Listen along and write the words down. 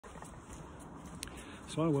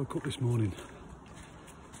So I woke up this morning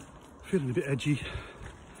feeling a bit edgy,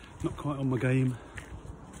 not quite on my game,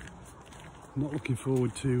 not looking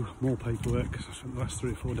forward to more paperwork because I spent the last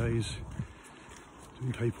 3 or 4 days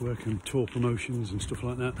doing paperwork and tour promotions and stuff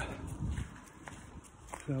like that.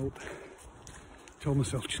 So told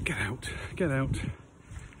myself, just get out, get out.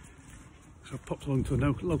 So I popped along to the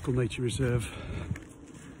local nature reserve.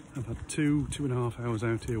 I've had 2.5 hours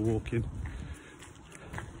out here walking,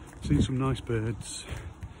 seen some nice birds,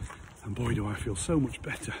 and boy do I feel so much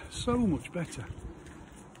better, so much better.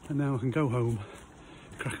 And now I can go home,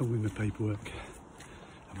 crack on with my paperwork,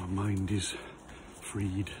 and my mind is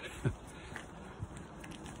freed.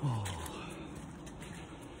 Oh,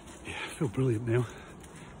 yeah, I feel brilliant now.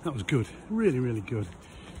 That was good, really, really good.